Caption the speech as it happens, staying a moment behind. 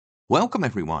Welcome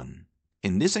everyone!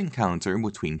 In this encounter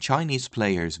between Chinese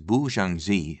players Bu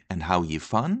Xiangzhi and Hou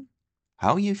Yifan,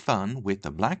 Hou Yifan with the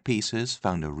black pieces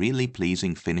found a really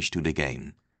pleasing finish to the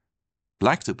game.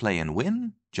 Black to play and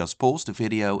win? Just pause the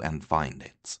video and find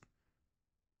it.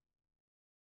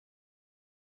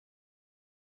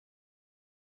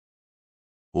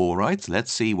 Alright,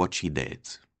 let's see what she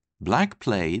did. Black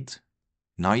played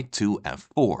knight to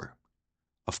f4.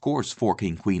 Of course,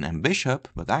 forking queen and bishop,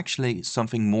 but actually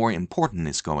something more important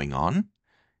is going on.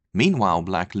 Meanwhile,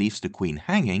 black leaves the queen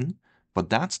hanging, but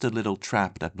that's the little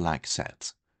trap that black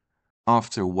set.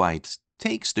 After white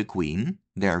takes the queen,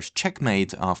 there's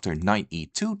checkmate after knight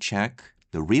e2 check,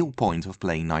 the real point of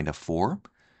playing knight f4.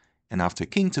 And after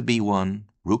king to b1,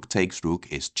 rook takes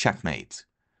rook is checkmate.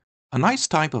 A nice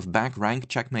type of back rank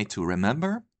checkmate to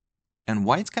remember. And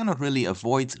white cannot really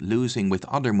avoid losing with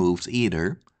other moves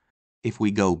either. If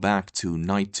we go back to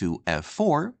knight to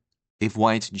f4, if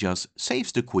white just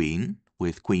saves the queen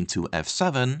with queen to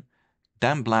f7,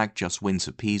 then black just wins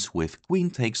a piece with queen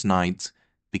takes knight,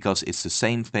 because it's the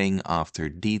same thing after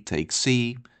d takes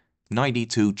c, knight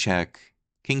e2 check,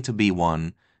 king to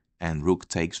b1, and rook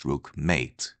takes rook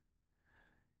mate.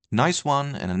 Nice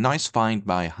one and a nice find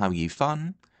by Hou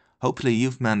Yifan. Hopefully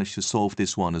you've managed to solve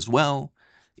this one as well.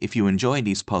 If you enjoy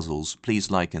these puzzles, please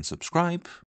like and subscribe.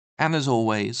 And as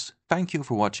always, thank you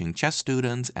for watching Chess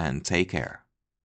Student and take care.